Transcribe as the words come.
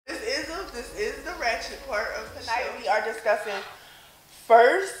this is the ratchet part of the night. We are discussing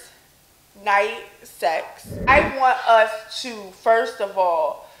first night sex. I want us to first of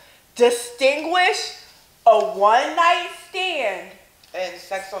all distinguish a one night stand and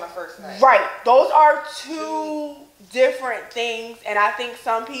sex on a first night. Right. Those are two different things, and I think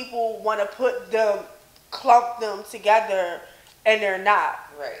some people want to clump them together, and they're not.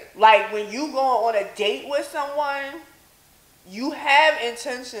 Right. Like when you go on a date with someone, you have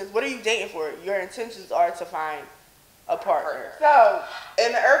intentions. What are you dating for? Your intentions are to find a partner. So,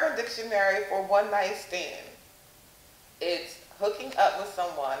 in the Urban Dictionary for one night stand, it's hooking up with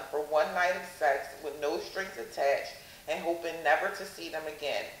someone for one night of sex with no strings attached and hoping never to see them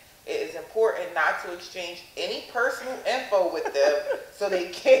again. It is important not to exchange any personal info with them so they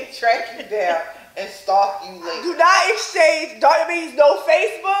can't track you down and stalk you later. Do not exchange. That means no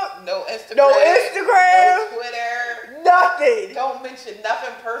Facebook, no Instagram, no Twitter, nothing. Don't mention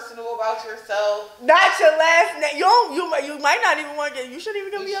nothing personal about yourself. Not your last name. You might not even want to get. You shouldn't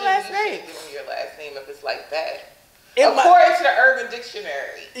even give me your last name. You shouldn't give me your last name if it's like that. According to the Urban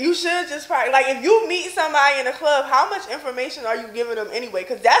Dictionary. You should just probably, like, if you meet somebody in a club, how much information are you giving them anyway?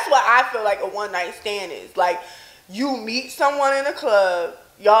 Because that's what I feel like a one night stand is. Like, you meet someone in a club,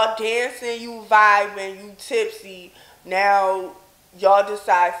 y'all dancing, you vibing, you tipsy. Now, y'all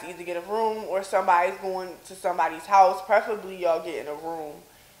decide to either get a room or somebody's going to somebody's house. Preferably, y'all get in a room.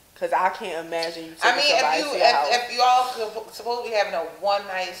 Because I can't imagine you taking somebody to your house. If you all supposed to be having a one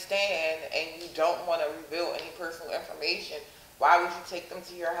night stand and you don't want to reveal any personal information, why would you take them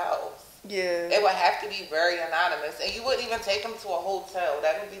to your house? Yeah. It would have to be very anonymous. And you wouldn't even take them to a hotel.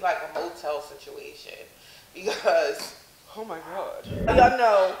 That would be like a motel situation. Because, oh my God. Y'all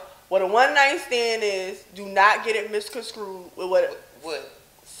know what a one night stand is. Do not get it misconstrued with what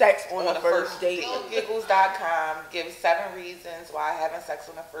sex on the first date. Giggles.com gives 7 reasons why having sex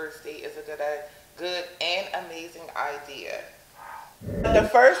on the first date is a good and amazing idea. The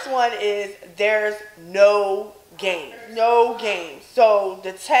first one is there's no game. No game. So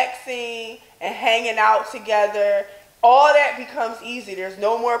the texting and hanging out together, all that becomes easy. There's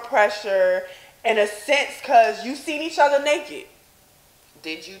no more pressure in a sense because you've seen each other naked.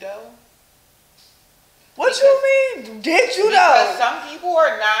 Did you though? What you mean? Did you know? Because some people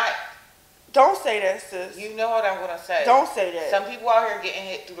are not. Don't say that, sis. You know what I'm gonna say. Don't say that. Some people out here getting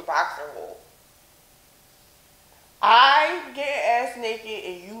hit through the boxing hole. I get ass naked,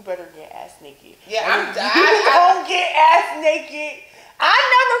 and you better get ass naked. Yeah, you don't get ass naked. I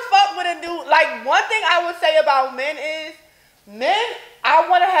never fuck with a dude. Like, one thing I would say about men is, I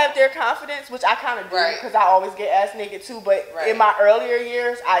want to have their confidence, which I kind of do because I always get ass naked too. But in my earlier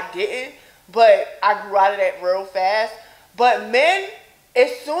years, I didn't. But I grew out of that real fast. But men,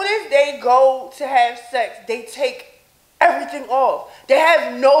 as soon as they go to have sex, they take everything off. They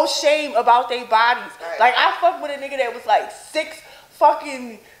have no shame about their bodies. Right. Like, I fucked with a nigga that was like 6'6".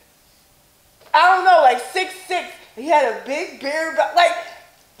 He had a big beard. Like,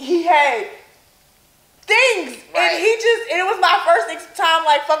 he had things. Right. And it was my first time,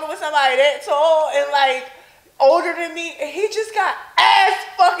 like, fucking with somebody that tall and, like, older than me. And he just got ass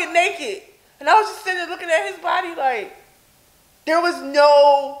fucking naked. And I was just sitting there looking at his body like, there was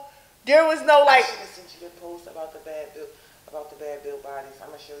no like. I should have sent you the post about the bad bill bodies. I'm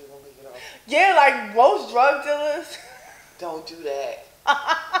gonna show you when we get off. Yeah, like most drug dealers. Don't do that.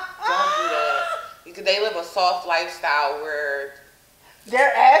 Don't do that. Because they live a soft lifestyle where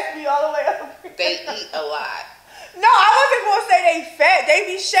their ass be all the way up. They eat a lot. No, I wasn't gonna say they fat. They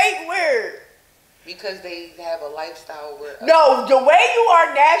be shaped weird. Because they have a lifestyle where... No, the way you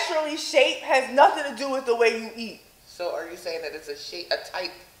are naturally shaped has nothing to do with the way you eat. So are you saying that it's a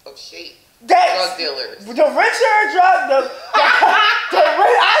type of shape? That's drug dealers. The richer I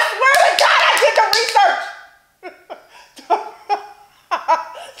swear to God, I did the research.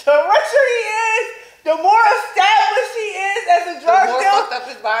 The richer he is, the more established he is as a drug dealer. The more fucked up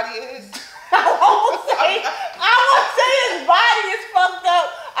his body is. I won't say his body is fucked up.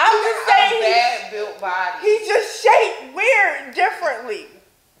 I'm just saying a bad built body. He's just shaped weird, differently.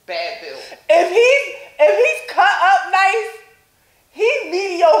 Bad built. If he's cut up nice, he's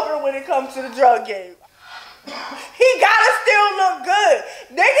mediocre when it comes to the drug game. He gotta still look good.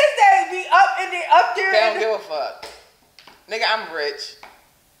 Niggas that be up there. They don't give a fuck. Nigga, I'm rich.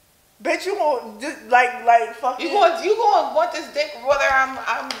 Bitch, you gon' just like fucking. You gonna want this dick whether I'm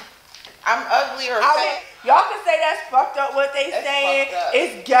ugly or fat. Y'all can say that's fucked up what they saying.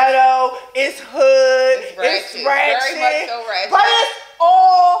 It's ghetto, it's hood, it's ratchet. Very much so ratchet. But it's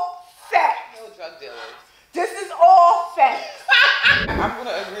all facts. No drug dealers. This is all facts. I'm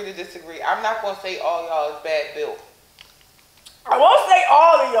gonna agree to disagree. I'm not gonna say all y'all is bad built. I won't say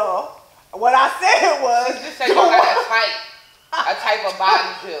all of y'all. What I said was, she just said you got a type of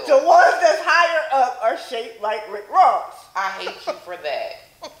body build. The ones that's higher up are shaped like Rick Ross. I hate you for that.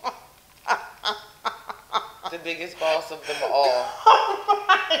 The biggest boss of them all.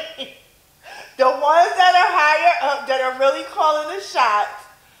 Right. The ones that are higher up, that are really calling the shots,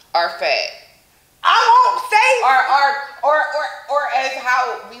 are fat. I won't say. Or as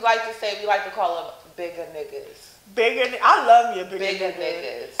how we like to say, we like to call them bigger niggas. I love me a bigger Bigger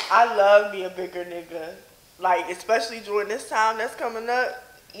nigga. niggas. I love me a bigger nigga. Like, especially during this time that's coming up.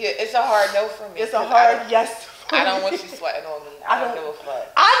 Yeah, it's a hard no for me. It's a hard yes for me. I don't want you sweating on me. I don't give a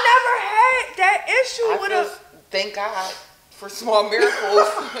fuck. I never had that issue with a... Thank God for small miracles.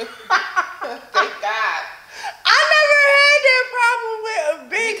 Thank God. I never had that problem with a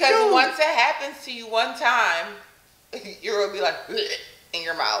big Because dude. once it happens to you one time, you're going to be like, in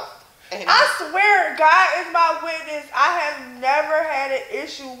your mouth. And I swear, God is my witness. I have never had an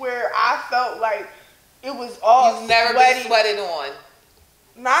issue where I felt like it was all You've never sweaty. been sweated on.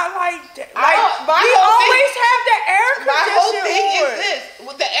 Not like that. Like, we always have the air conditioner My whole thing on. is this.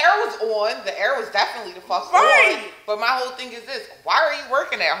 Well, the air was on. The air was definitely the fuck right. on. But my whole thing is this. Why are you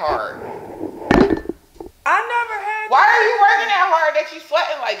working that hard? I never had Why are you working that hard that you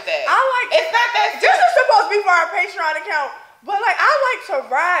sweating like that? It's not that this is supposed to be for our Patreon account. But like, I like to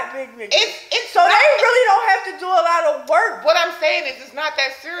ride big niggas. So they really don't have to do a lot of work. What I'm saying is it's not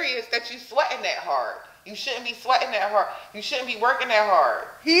that serious that you sweating that hard. You shouldn't be sweating that hard. You shouldn't be working that hard.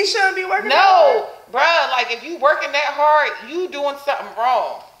 He shouldn't be working that hard? No, bruh. Like, if you working that hard, you doing something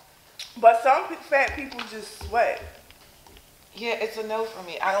wrong. But some fat people just sweat. Yeah, it's a no for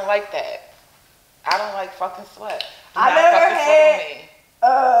me. I don't like that. I don't like fucking sweat. I never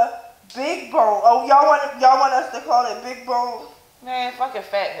had big bone. Oh, y'all want us to call it big bone? Man, fucking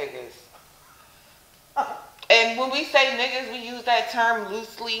fat niggas. And when we say niggas, we use that term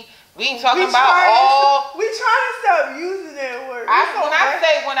loosely. We ain't talking about all. We trying to stop using that word.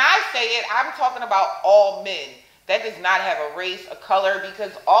 When I say it, I'm talking about all men. That does not have a race, a color,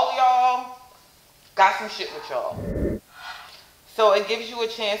 because all of y'all got some shit with y'all. So it gives you a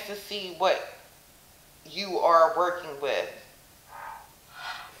chance to see what you are working with.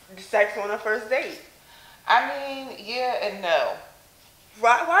 Sex on a first date. I mean, yeah and no.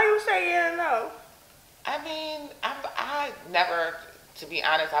 Why you say yeah and no? I mean, I never, to be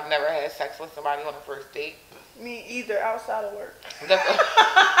honest, I've never had sex with somebody on a first date. Me either, outside of work. But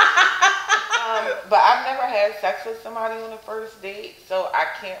I've never had sex with somebody on a first date, so I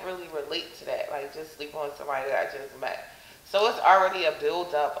can't really relate to that. Like, just sleep on somebody that I just met. So it's already a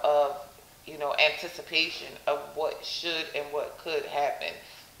buildup of, anticipation of what should and what could happen,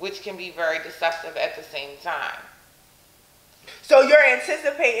 which can be very deceptive at the same time. So you're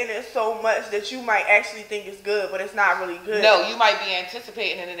anticipating it so much that you might actually think it's good, but it's not really good. No, you might be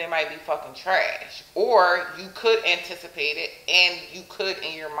anticipating it and it might be fucking trash. Or you could anticipate it and you could,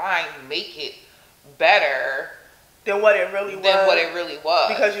 in your mind, make it better than what it really was.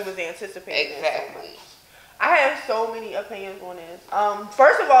 Because you was anticipating exactly. it so much. I have so many opinions on this.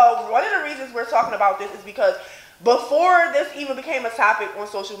 First of all, one of the reasons we're talking about this is because before this even became a topic on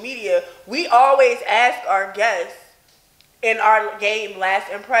social media, we always ask our guests in our game Last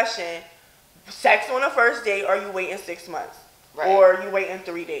Impression, sex on a first date, or you waiting 6 months? Right. Or you waiting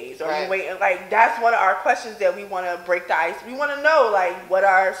 3 days? Or right. You waiting, like, that's one of our questions that we want to break the ice. We want to know, like, what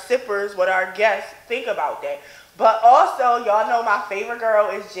our sippers, what our guests think about that. But also, y'all know my favorite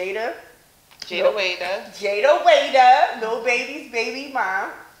girl is Jada. Jada Waiter. Jada Waiter, Lil Baby's baby mom.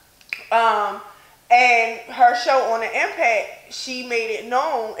 And her show on the Impact, she made it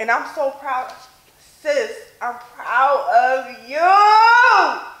known, and I'm so proud. Sis, I'm proud of you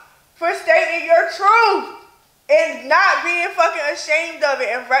for stating your truth and not being fucking ashamed of it.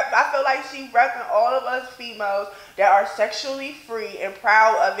 And I feel like she's repping all of us females that are sexually free and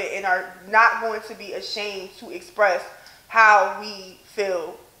proud of it and are not going to be ashamed to express how we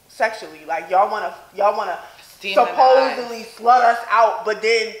feel sexually. Like, y'all wanna supposedly slut us out, but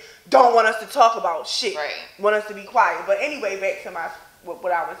then don't want us to talk about shit. Right. Want us to be quiet. But anyway, back to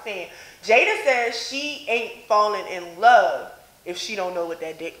what I was saying. Jada says she ain't falling in love if she don't know what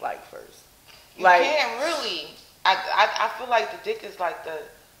that dick like first. You can't really. I feel like the dick is like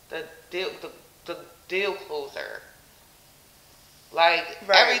the deal closer. Like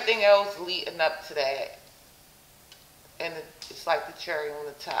everything else leading up to that, and it's like the cherry on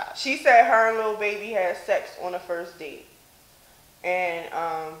the top. She said her and Lil Baby had sex on the first date, and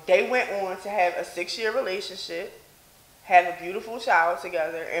they went on to have a 6-year relationship. Have a beautiful child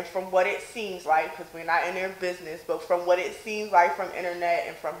together, and from what it seems like, because we're not in their business, but from what it seems like from internet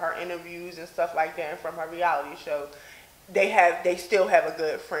and from her interviews and stuff like that, and from her reality show, they still have a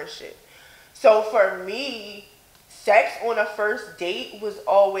good friendship. So for me, sex on a first date was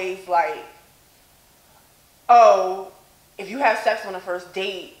always like, oh, if you have sex on a first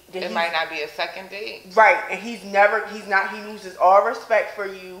date, then it might not be a second date. Right. And he loses all respect for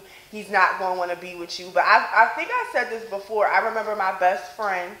you. He's not going to want to be with you. But I think I said this before. I remember my best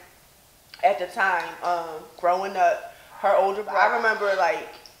friend at the time, growing up, her older brother, I remember like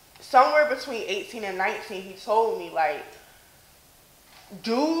somewhere between 18 and 19, he told me like,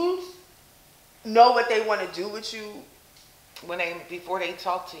 dudes know what they want to do with you before they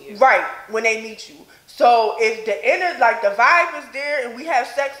talk to you. Right, when they meet you. So if the vibe is there and we have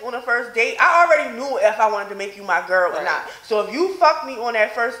sex on the first date, I already knew if I wanted to make you my girl or not. So if you fuck me on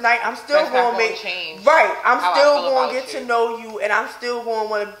that first night, I'm still going to change. Right, I'm still going to get to know you, and I'm still going to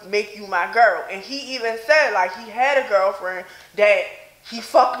want to make you my girl. And he even said like he had a girlfriend that he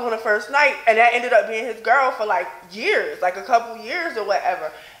fucked on the first night, and that ended up being his girl for like years, like a couple years or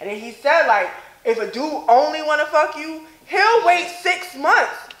whatever. And then he said like, if a dude only want to fuck you, he'll wait 6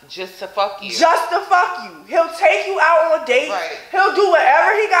 months. Just to fuck you. Just to fuck you. He'll take you out on dates. Right. He'll do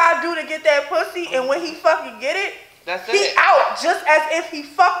whatever he gotta do to get that pussy, and when he fucking get it, he out just as if he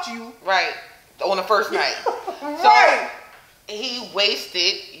fucked you. Right. On the first night. Right. So he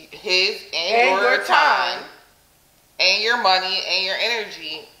wasted his and your time and your money and your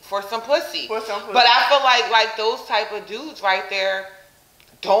energy for some pussy. But I feel like those type of dudes right there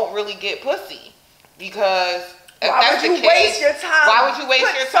don't really get pussy, because why would you waste your time? Why would you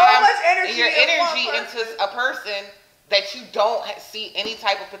waste your time and your energy into a person that you don't see any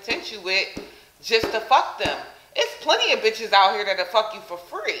type of potential with just to fuck them? It's plenty of bitches out here that'll fuck you for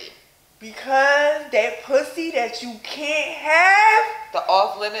free. Because that pussy that you can't have, the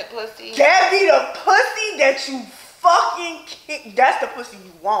off-limit pussy, that be the pussy that you fucking can't. That's the pussy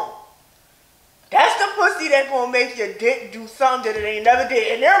you want. That's the pussy that's gonna make your dick do something that it ain't never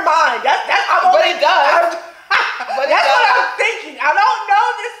did in their mind. But it does. That's what I'm thinking. I don't know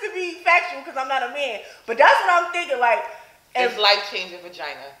this to be factual because I'm not a man, but that's what I'm thinking. Like, it's life-changing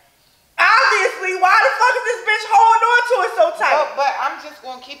vagina. Obviously, why the fuck is this bitch holding on to it so tight? But I'm just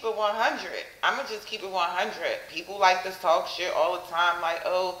gonna keep it 100. I'm gonna just keep it 100. People like to talk shit all the time, like,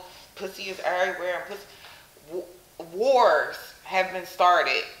 oh, pussy is everywhere, and pussy. Wars have been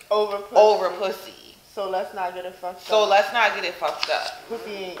started over pussy. So let's not get it fucked up.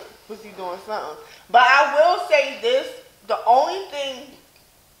 Pussy doing something. But I will say this, the only thing,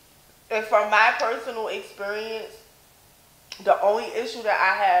 and from my personal experience, the only issue that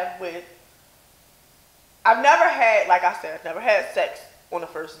I have with, I've never had, like I said, I've never had sex on the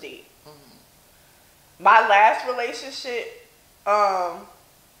first date. Mm-hmm. My last relationship,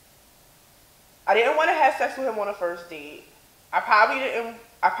 I didn't want to have sex with him on the first date. By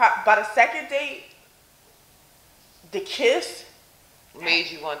the second date, the kiss made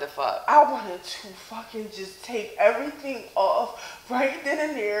you want to fuck. I wanted to fucking just take everything off right then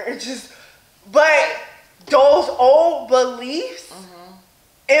and there and just, but those old beliefs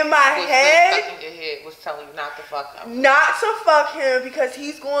in my head, stuck in your head was telling you not to fuck him. Not to fuck him because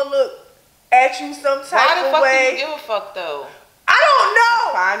he's going to look at you some type of way. Why the fuck do you give a fuck though? I don't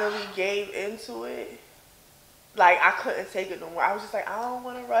know. Finally gave into it. Like, I couldn't take it no more. I was just like, I don't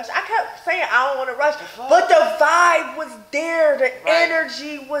want to rush. I kept saying I don't want to rush. But the vibe was there. The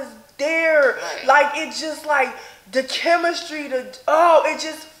energy was there. Right. Like, it just, like, the chemistry, it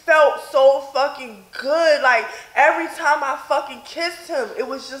just felt so fucking good. Like, every time I fucking kissed him, it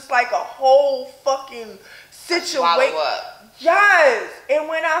was just like a whole fucking situation. Yes. And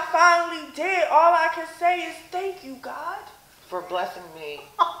when I finally did, all I can say is thank you, God. For blessing me.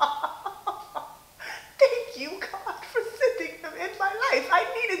 Thank you, God, for sending him in my life. I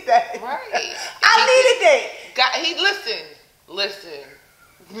needed that. Right. I needed that. God, listen.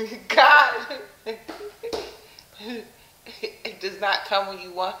 God, it does not come when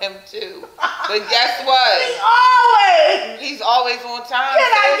you want him to. But guess what? He's always on time.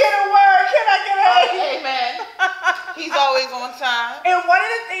 Can I get a word? Can I get a amen? He's always on time. And one of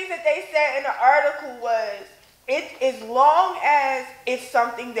the things that they said in the article was, as long as it's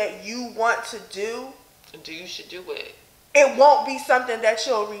something that you want to do, you should do it. It won't be something that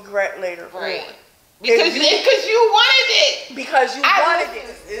you'll regret later on. Because you wanted it. Because you wanted it.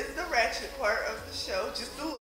 This is the ratchet part of the show. Just do